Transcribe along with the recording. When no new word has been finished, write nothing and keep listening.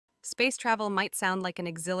Space travel might sound like an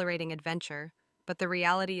exhilarating adventure, but the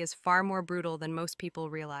reality is far more brutal than most people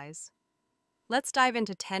realize. Let's dive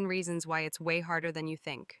into 10 reasons why it's way harder than you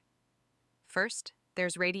think. First,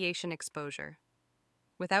 there's radiation exposure.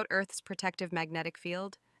 Without Earth's protective magnetic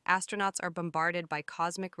field, astronauts are bombarded by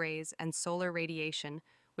cosmic rays and solar radiation,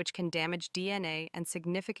 which can damage DNA and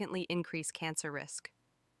significantly increase cancer risk.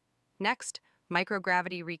 Next,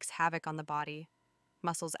 microgravity wreaks havoc on the body.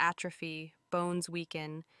 Muscles atrophy, bones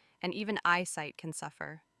weaken, and even eyesight can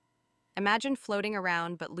suffer. Imagine floating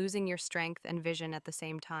around but losing your strength and vision at the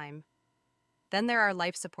same time. Then there are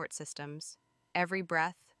life support systems. Every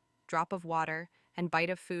breath, drop of water, and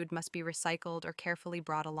bite of food must be recycled or carefully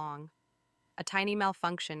brought along. A tiny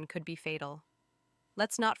malfunction could be fatal.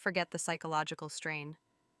 Let's not forget the psychological strain.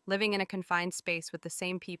 Living in a confined space with the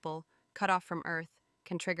same people, cut off from Earth,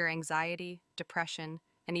 can trigger anxiety, depression,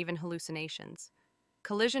 and even hallucinations.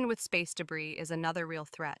 Collision with space debris is another real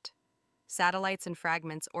threat. Satellites and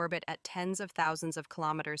fragments orbit at tens of thousands of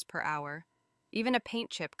kilometers per hour. Even a paint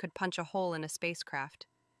chip could punch a hole in a spacecraft.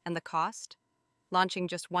 And the cost? Launching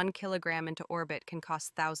just 1 kilogram into orbit can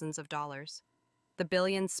cost thousands of dollars. The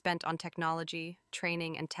billions spent on technology,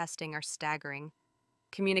 training, and testing are staggering.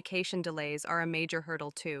 Communication delays are a major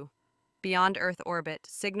hurdle too. Beyond Earth orbit,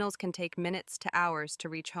 signals can take minutes to hours to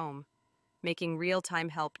reach home, making real-time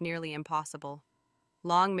help nearly impossible.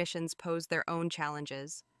 Long missions pose their own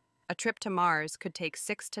challenges. A trip to Mars could take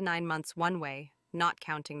 6 to 9 months one way, not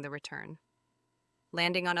counting the return.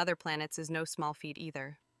 Landing on other planets is no small feat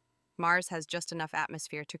either. Mars has just enough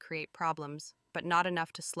atmosphere to create problems, but not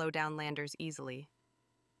enough to slow down landers easily.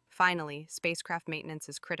 Finally, spacecraft maintenance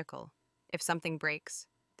is critical. If something breaks,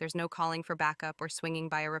 there's no calling for backup or swinging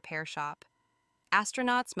by a repair shop.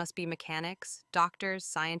 Astronauts must be mechanics, doctors,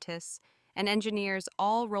 scientists, and engineers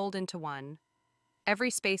all rolled into one.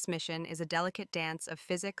 Every space mission is a delicate dance of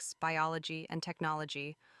physics, biology, and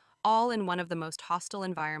technology, all in one of the most hostile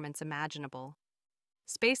environments imaginable.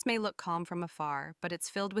 Space may look calm from afar, but it's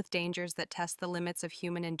filled with dangers that test the limits of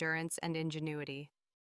human endurance and ingenuity.